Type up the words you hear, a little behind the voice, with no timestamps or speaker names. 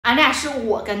俺俩是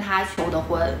我跟他求的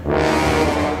婚。啊！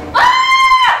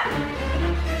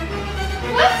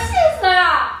我要气死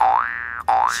了！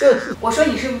我说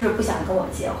你是不是不想跟我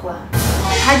结婚？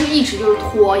他就一直就是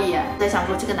拖延，在想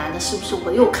说这个男的是不是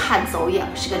我又看走眼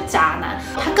了，是个渣男。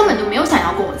他根本就没有想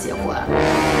要跟我结婚，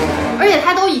而且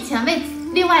他都以前为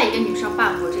另外一个女生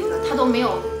办过这个，他都没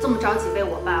有这么着急为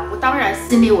我办，我当然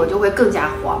心里我就会更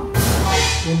加慌。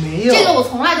我没有，这个我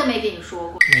从来都没跟你说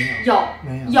过。没有，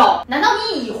有？难道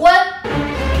你已婚？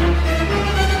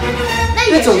那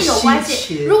也是有关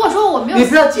系。如果说我没有，你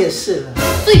不要解释了。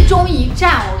最终一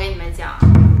战，我跟你们讲。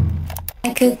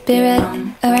I could be red,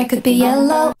 or I could be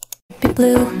yellow, be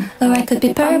blue, or I could be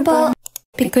purple,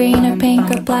 be green or pink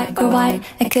or black or white.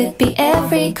 I could be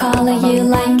every color you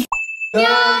like. 又要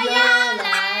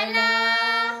来了，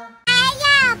还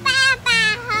有爸爸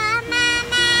和妈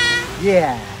妈。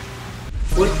耶！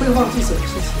我会忘记什么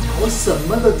事情吗？我什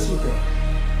么都记得。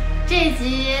这一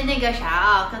集那个啥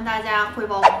啊，跟大家汇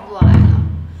报工作来了。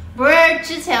不是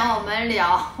之前我们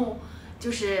聊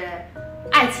就是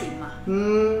爱情嘛，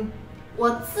我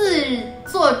自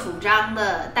作主张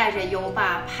的带着优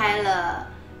爸拍了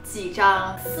几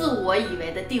张似我以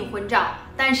为的订婚照，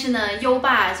但是呢，优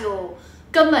爸就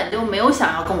根本就没有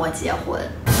想要跟我结婚，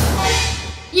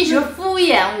一直敷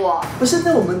衍我。不是，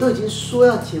那我们都已经说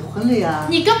要结婚了呀。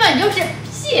你根本就是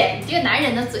骗，你这个男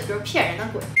人的嘴就是骗人的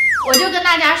鬼。我就跟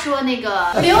大家说，那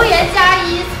个留言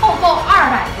+1凑够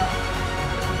200个，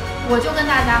我就跟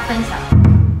大家分享，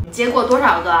结果多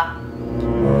少个？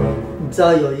你知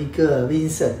道有一个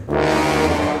Vincent，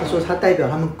 他说他代表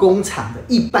他们工厂的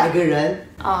100个人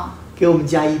给我们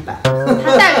加100。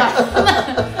他代表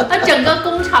他整个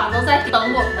工厂都在等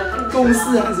我们的公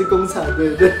司还是工厂，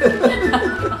对不对？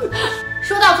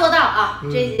说到做到啊！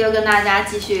这一集就跟大家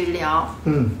继续聊。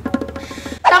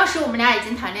当时我们俩已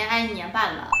经谈恋爱1年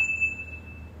半了，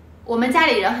我们家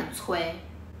里人很催，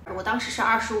我当时是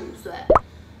25岁，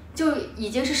就已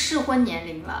经是适婚年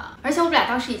龄了，而且我们俩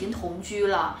当时已经同居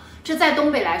了，这在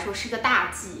东北来说是个大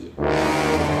忌。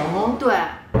对。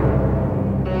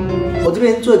我这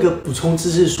边做一个补充知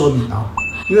识说明啊，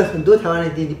因为很多台湾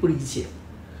人一定不理解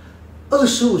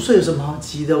，25岁有什么好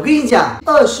急的？我跟你讲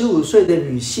，25岁的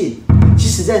女性，即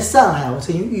使在上海，我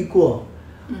曾经遇过，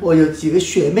我有几个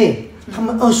学妹，她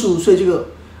们25岁，这个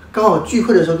刚好聚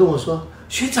会的时候跟我说，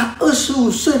学长25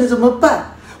岁了怎么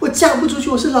办？我嫁不出去，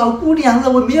我是老姑娘了，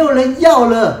我没有人要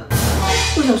了。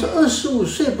我想说，25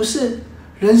岁不是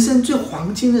人生最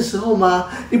黄金的时候吗？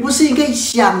你不是应该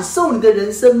享受你的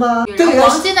人生吗？女人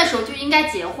黄金的时候就应该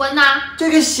结婚呐，这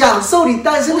个享受你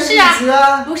单身的日子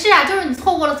啊。不是啊，就是你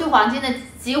错过了最黄金的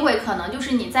机会，可能就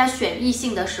是你在选异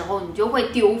性的时候，你就会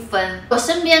丢分。我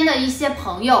身边的一些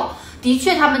朋友，的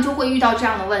确他们就会遇到这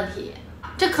样的问题，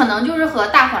这可能就是和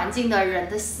大环境的人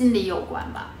的心理有关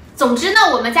吧。总之呢，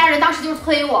我们家人当时就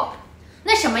催我，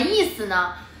那什么意思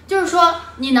呢？就是说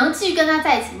你能继续跟他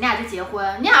在一起，你俩就结婚；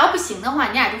你俩要不行的话，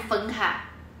你俩就分开。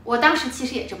我当时其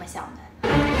实也这么想的。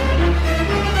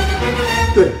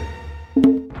对。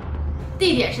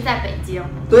地点是在北京。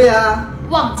对啊。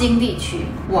望京地区。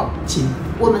望京。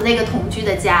我们那个同居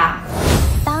的家。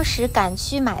当时赶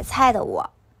去买菜的我，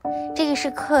这个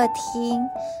是客厅，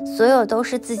所有都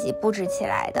是自己布置起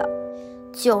来的。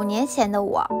9年前的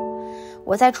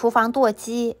我在厨房剁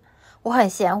鸡，我很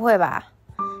贤惠吧？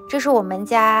这是我们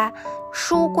家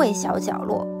书柜小角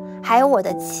落，还有我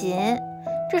的琴，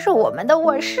这是我们的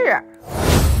卧室。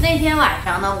那天晚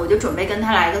上呢，我就准备跟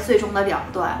他来个最终的了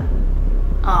断。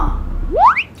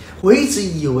我一直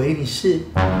以为你是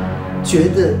觉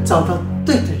得找到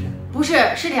对的人，不是，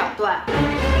是了断。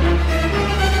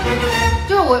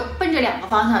就是我奔着2个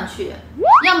方向去，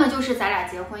要么就是咱俩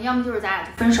结婚，要么就是咱俩就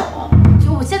分手。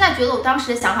就我现在觉得我当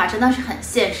时的想法真的是很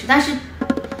现实，但是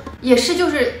也是就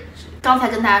是刚才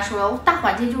跟大家说，大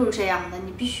环境就是这样的，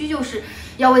你必须就是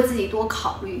要为自己多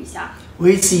考虑一下。我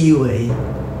一直以为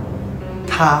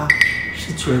他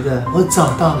是觉得我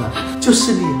找到了，就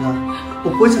是你了，我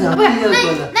不会再找第二个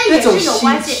了。那也是有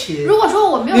关系。如果说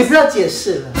我没有，你不要解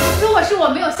释了。如果是我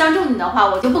没有相中你的话，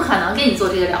我就不可能跟你做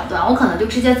这个了断，我可能就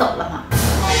直接走了嘛，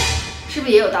是不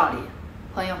是也有道理，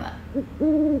朋友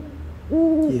们？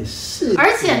也是。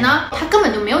而且呢，他根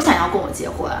本就没有想要跟我结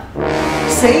婚。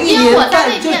谁1年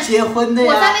半就结婚的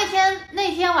呀？我在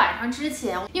那天晚上之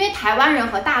前，因为台湾人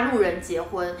和大陆人结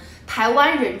婚，台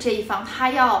湾人这一方他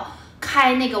要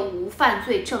开那个无犯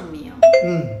罪证明。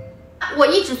我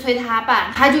一直催他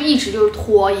办，他就一直就是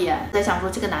拖延，在想说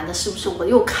这个男的是不是我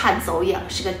又看走眼了，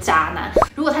是个渣男。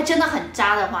如果他真的很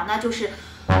渣的话，那就是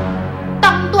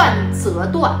当断则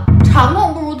断，长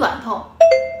痛不如短痛，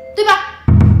对吧？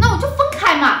那我就分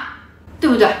开嘛，对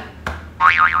不对？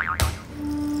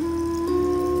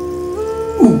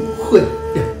会。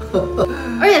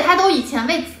而且他都以前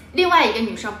为另外一个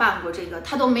女生办过这个，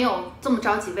他都没有这么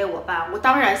着急为我办，我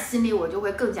当然心里我就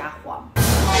会更加慌。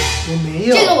我没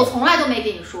有，这个我从来都没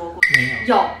跟你说过。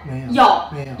有，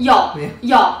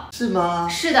是吗？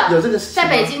是的，有这个事。在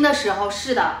北京的时候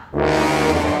是的，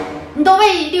你都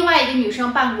为另外一个女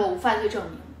生办过无犯罪证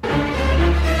明。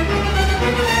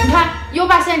你看优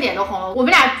爸现在脸都红了，我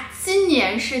们俩今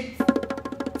年是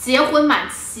结婚满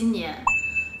7年，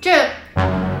这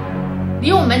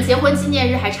离我们结婚纪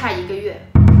念日还差1个月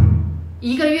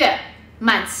，1个月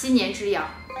满7年之痒，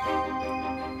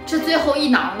这最后一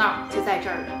挠挠就在这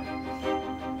儿了。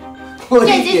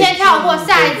这今天跳过，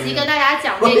下一集跟大家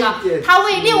讲这个他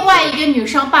为另外一个女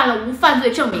生办了无犯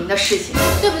罪证明的事情，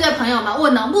对不对，朋友们？我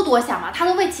能不多想吗？他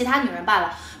都为其他女人办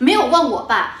了，没有问我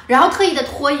办，然后特意的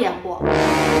拖延我，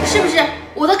是不是？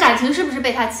我的感情是不是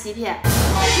被他欺骗？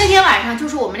那天晚上就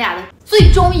是我们俩的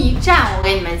最终一战，我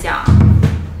跟你们讲。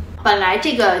本来这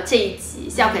一集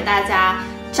是要给大家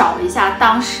找一下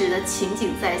当时的情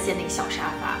景再现那个小沙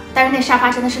发，但是那沙发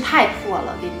真的是太破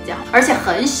了，跟你讲，而且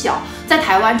很小，在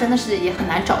台湾真的是也很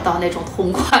难找到那种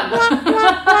同款的，所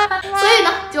以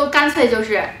呢，就干脆就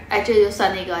是，哎，这就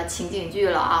算那个情景剧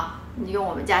了啊！你用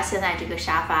我们家现在这个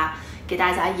沙发给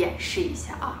大家演示一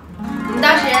下啊。我们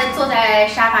当时坐在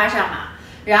沙发上嘛，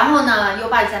然后呢，优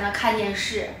爸就在那看电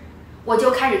视，我就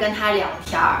开始跟他聊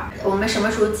天儿，我们什么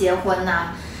时候结婚呢？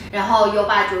然后优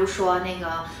爸就说那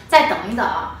个再等一等，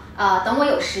等我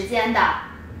有时间的，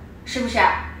是不是？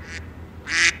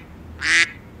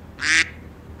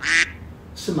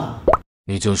是吗？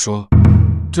你就说，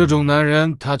这种男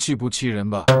人他气不气人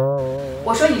吧？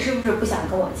我说你是不是不想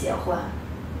跟我结婚？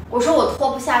我说我拖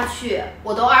不下去，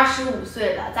我都25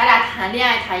岁了，咱俩谈恋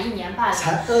爱谈1年半了，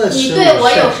才25岁，你对我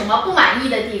有什么不满意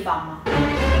的地方吗？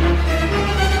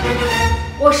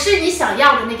我是你想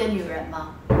要的那个女人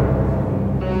吗？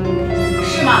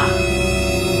是吗？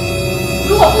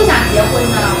如果不想结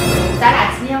婚呢，咱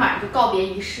俩今天晚上就告别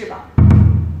仪式吧。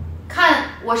看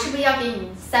我是不是要给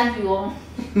你3句翁，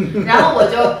然后我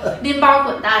就拎包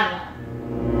滚蛋了。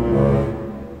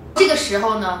这个时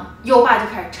候呢，优爸就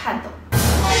开始颤抖，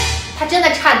他真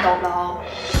的颤抖了哦。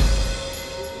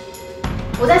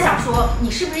我在想说，你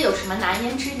是不是有什么难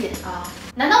言之隐啊？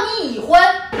难道你已婚？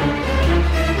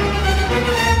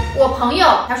我朋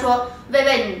友他说，薇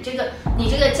薇，你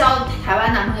这个交台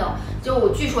湾男朋友，就我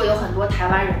据说有很多台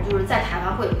湾人就是在台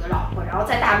湾会有一个老婆，然后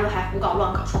在大陆还胡搞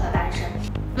乱搞说他单身，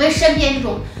因为身边这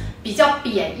种比较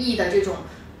贬义的这种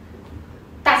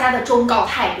大家的忠告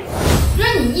太多，就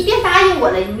是你一边答应我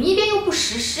了，你一边又不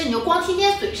实施，你就光天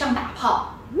天嘴上打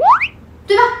炮，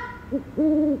对吧？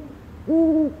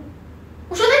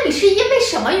我说那你是因为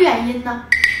什么原因呢？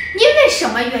因为什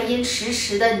么原因迟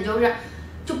迟的你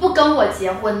就不跟我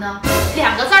结婚呢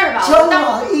？2个字儿吧，交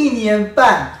往1年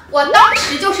半，我当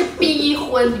时就是逼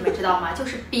婚，你们知道吗？就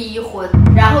是逼婚。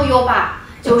然后优爸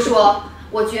就说，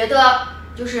我觉得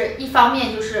就是一方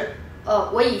面就是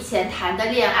我以前谈的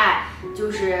恋爱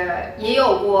就是也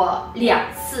有过2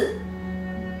次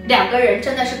，2个人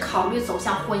真的是考虑走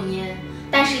向婚姻，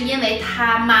但是因为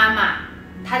他妈妈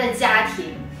他的家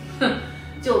庭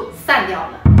就散掉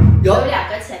了。有2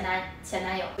个前男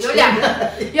友，有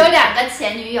2个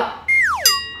前女友。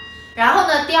然后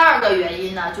呢，第2个原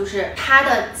因呢，就是他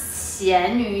的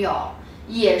前女友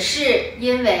也是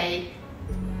因为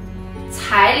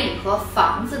彩礼和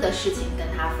房子的事情跟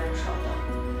他分手的。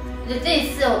就这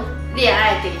次恋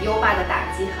爱给优爸的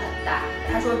打击很大，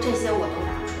他说这些我都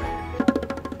拿出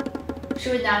来，是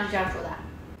不是你当时这样说的？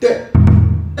对，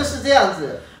就是这样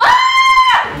子。啊！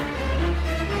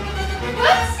我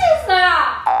要气死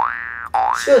了！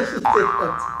就是这样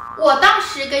子。我当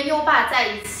时跟优爸在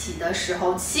一起的时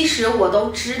候，其实我都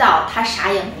知道他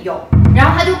啥也没有，然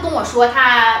后他就跟我说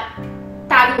他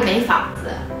大陆没房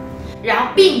子，然后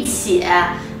并且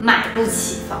买不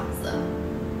起房子。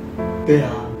对啊。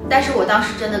但是我当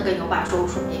时真的跟优爸说，我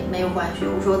说没有关系，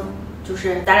我说就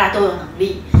是咱俩都有能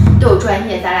力，都有专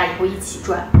业，咱俩以后一起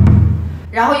赚。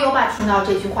然后优爸听到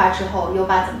这句话之后，优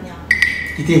爸怎么样？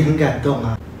一定很感动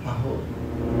啊。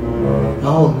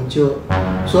然后我们就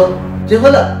说结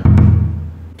婚了。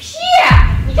屁！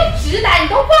你个直男，你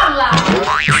都忘了。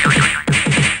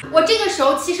我这个时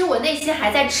候其实我内心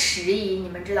还在迟疑，你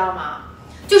们知道吗？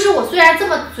就是我虽然这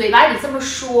么嘴巴里这么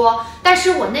说，但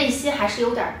是我内心还是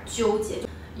有点纠结，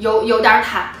有点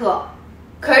忐忑。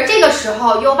可是这个时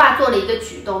候优爸做了一个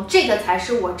举动，这个才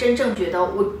是我真正觉得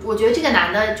我觉得这个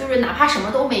男的就是哪怕什么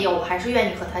都没有，我还是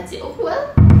愿意和他结婚。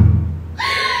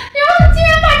然后你竟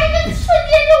然把这个瞬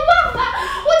间就忘了，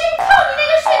我就靠你那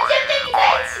个瞬间跟你在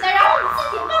一起的，然后你自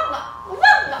己忘了，我忘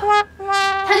了。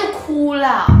他就哭了，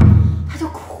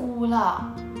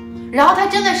然后他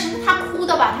真的是他哭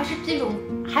的吧，他是这种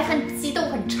还很激动、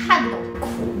很颤抖的哭，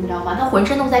你知道吗？他浑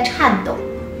身都在颤抖。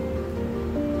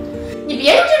你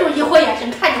别用这种疑惑眼神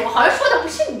看着我，好像说的不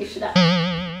是你似的。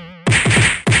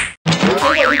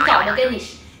结果你搞得跟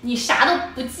你啥都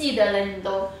不记得了，你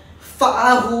都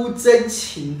发乎真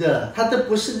情的，他都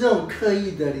不是那种刻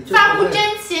意的，你就发乎真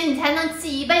情，你才能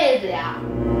记一辈子呀。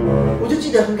我就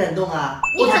记得很感动啊，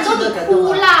你感动，你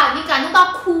哭了，你感动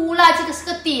到哭了，这个是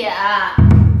个点。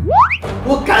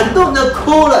我感动的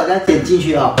哭了，来点进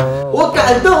去啊！我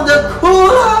感动的哭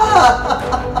了。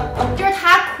就是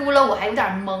他哭了，我还有点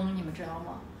懵，你们知道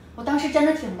吗？我当时真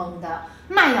的挺懵的。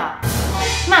妈呀，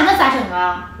妈那咋整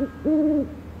啊？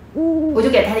我就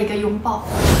给他一个拥抱，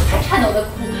他颤抖的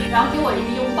哭，然后给我一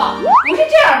个拥抱，不是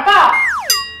这样抱，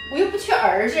我又不缺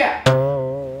儿子，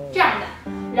这样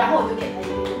的，然后我就给他一个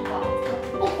拥抱，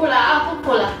不哭了啊，不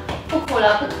哭了，不哭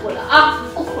了，不哭了啊，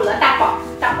不哭了，大宝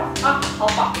啊，好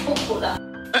宝，不哭了。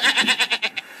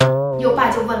优爸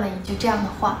就问了一句这样的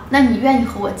话，那你愿意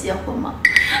和我结婚吗？我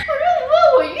说你问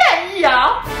我愿意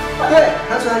啊。对，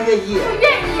他说他愿意，我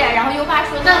愿意。然后优爸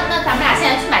说那咱们俩现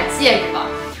在去买戒指吧。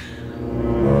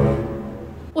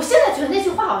我现在觉得那句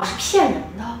话好像是骗人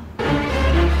的，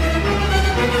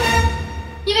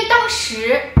因为当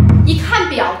时一看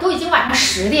表都已经晚上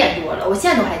10点多了，我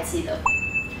现在都还记得，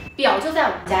表就在我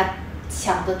们家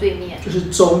墙的对面，就是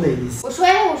钟的意思。我说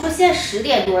现在10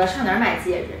点多了，上哪儿买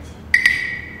戒指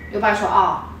去？优爸说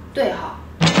哦，对哈，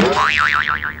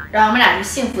然后我们俩就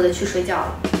幸福的去睡觉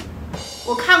了。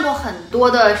我看过很多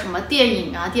的什么电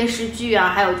影啊、电视剧啊，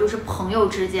还有就是朋友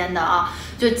之间的啊，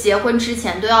就结婚之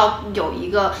前都要有一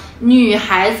个女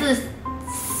孩子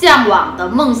向往的、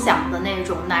梦想的那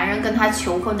种男人跟她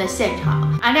求婚的现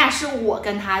场。俺俩是我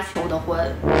跟他求的婚。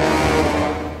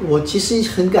我其实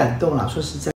很感动啦，说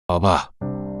实在。好吧，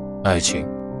爱情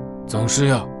总是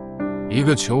要一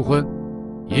个求婚，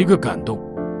一个感动。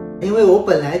因为我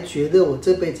本来觉得我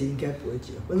这辈子应该不会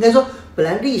结婚，应该说本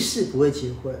来立誓不会结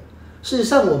婚。事实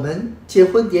上，我们结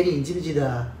婚典礼，你记不记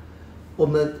得？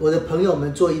我的朋友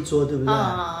们坐一桌，对不对？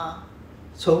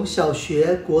从小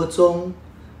学、国中、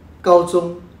高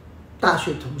中、大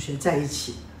学同学在一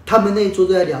起，他们那一桌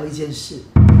都在聊一件事：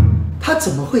他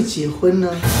怎么会结婚呢？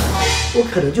我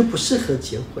可能就不适合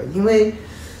结婚，因为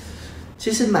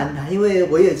其实蛮难。因为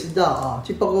我也知道啊，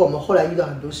就包括我们后来遇到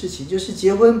很多事情，就是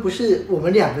结婚不是我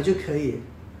们两个就可以，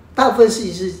大部分事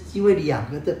情是因为两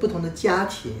个的不同的家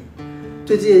庭。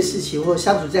对这件事情或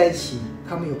相处在一起，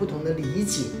他们有不同的理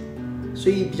解，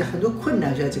所以很多困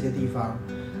难就在这个地方。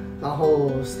然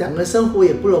后两个人生活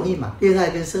也不容易嘛，恋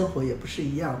爱跟生活也不是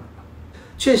一样的。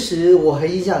确实，我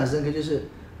很印象很深刻，就是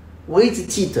我一直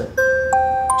记得，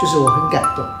就是我很感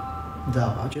动，你知道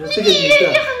吧？觉得这个女的你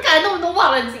很感动，都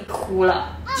忘了自己哭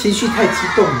了，情绪太激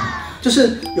动了。就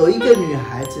是有一个女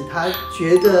孩子，她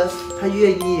觉得她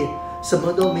愿意什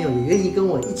么都没有，也愿意跟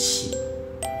我一起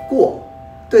过。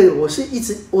对，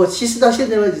我其实到现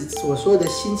在为止，我所有的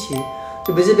心情，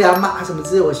就每次被他骂什么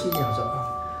之类，我心里想说啊，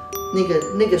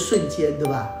那个瞬间，对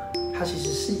吧？他其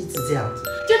实是一直这样子，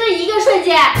就那一个瞬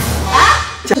间啊，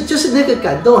就是那个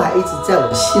感动还一直在我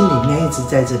心里面，一直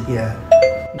在这边。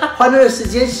欢乐的时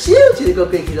间咻就过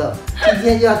去了，今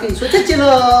天就要跟你说再见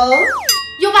喽。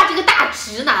又把这个大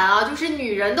直男啊，就是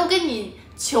女人都跟你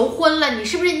求婚了，你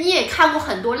是不是你也看过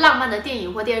很多浪漫的电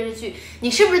影或电视剧？你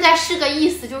是不是在试个意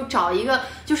思，就找一个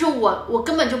就是我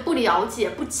根本就不了解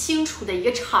不清楚的一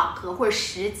个场合或者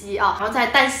时机啊，然后再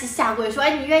单膝下跪说，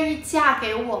哎，你愿意嫁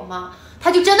给我吗？他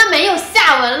就真的没有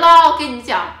下文了，我跟你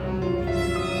讲，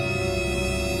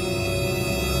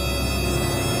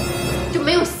就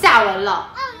没有下文了。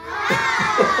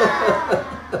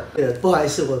不好意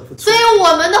思，我不错。所以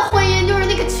我们的婚姻就是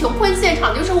那个求婚现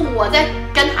场，就是我在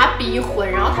跟他逼婚，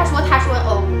然后他说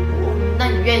哦，那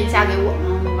你愿意嫁给我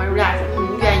吗？我们俩说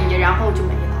愿意，然后就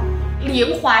没了，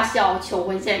零花销求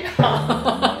婚现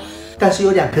场。但是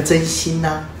有2颗真心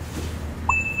呢、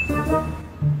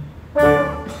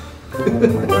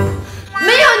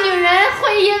没有女人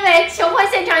会因为求婚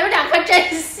现场有2颗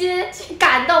真心去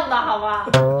感动的，好吗？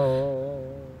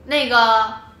那个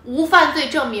无犯罪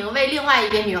证明为另外一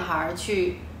个女孩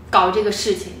去搞这个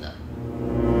事情的，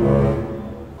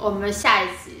我们下一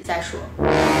集再说。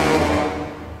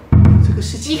这个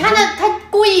事情，你看他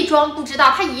故意装不知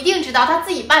道，他一定知道，他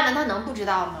自己办的，他能不知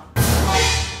道吗？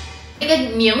那个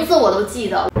名字我都记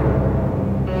得。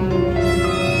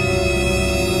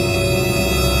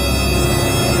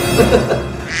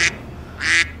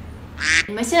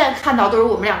你们现在看到都是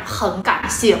我们俩很感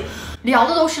性，聊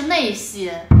的都是内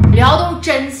心，聊的都是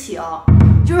真情，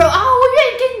就是啊，我愿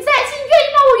意跟你在一起，你愿意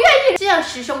吗？我愿意。现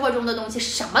实生活中的东西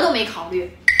什么都没考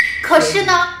虑，可是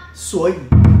呢，所以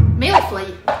没有所以。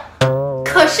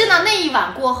可是呢，那一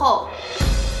晚过后，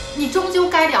你终究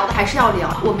该聊的还是要聊。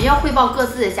我们要汇报各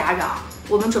自的家长，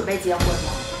我们准备结婚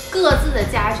了，各自的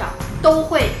家长都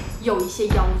会有一些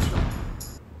要求，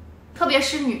特别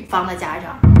是女方的家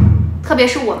长，特别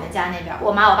是我们家那边，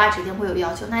我妈我爸指定会有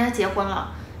要求。那要结婚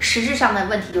了，实质上的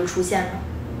问题就出现了。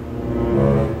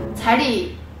彩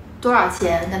礼多少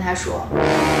钱？跟他说，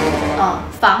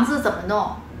房子怎么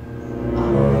弄？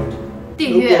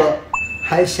订阅。如果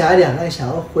还两岸想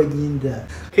要婚姻的，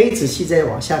可以仔细再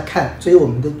往下看追我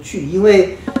们的剧，因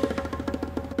为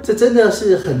这真的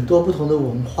是很多不同的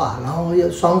文化，然后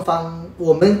双方，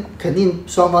我们肯定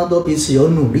双方都彼此有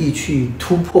努力去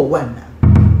突破万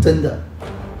难，真的，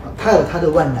他有他的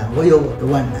万难，我有我的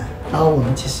万难，然后我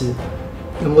们其实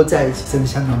能够在一起，真的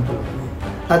相当不容易。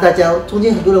那大家中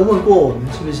间很多人问过我们，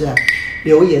是不是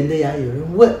留言的呀？有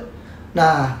人问，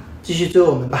那继续追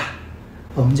我们吧，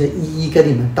我们就一一跟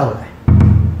你们道来。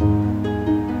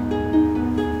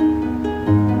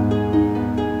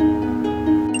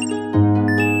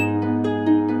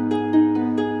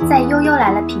在悠悠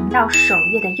来了频道首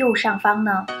页的右上方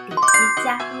呢，点击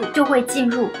加入就会进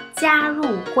入加入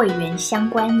会员相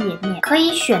关页面，可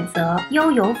以选择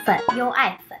悠游粉、优爱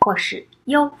粉或是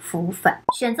优福粉。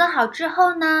选择好之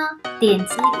后呢，点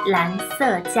击蓝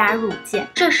色加入键，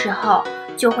这时候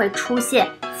就会出现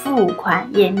付款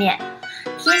页面，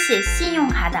填写信用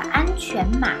卡的安全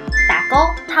码，打勾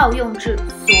套用至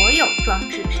所有装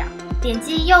置上，点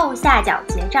击右下角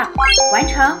结账，完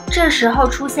成。这时候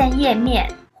出现页面，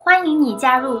欢迎你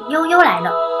加入悠悠来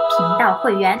了频道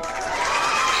会员，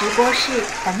直播室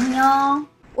等你哦。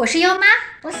我是优妈，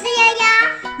我是悠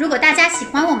悠。如果大家喜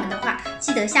欢我们的话，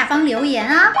记得下方留言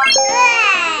啊。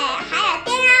对。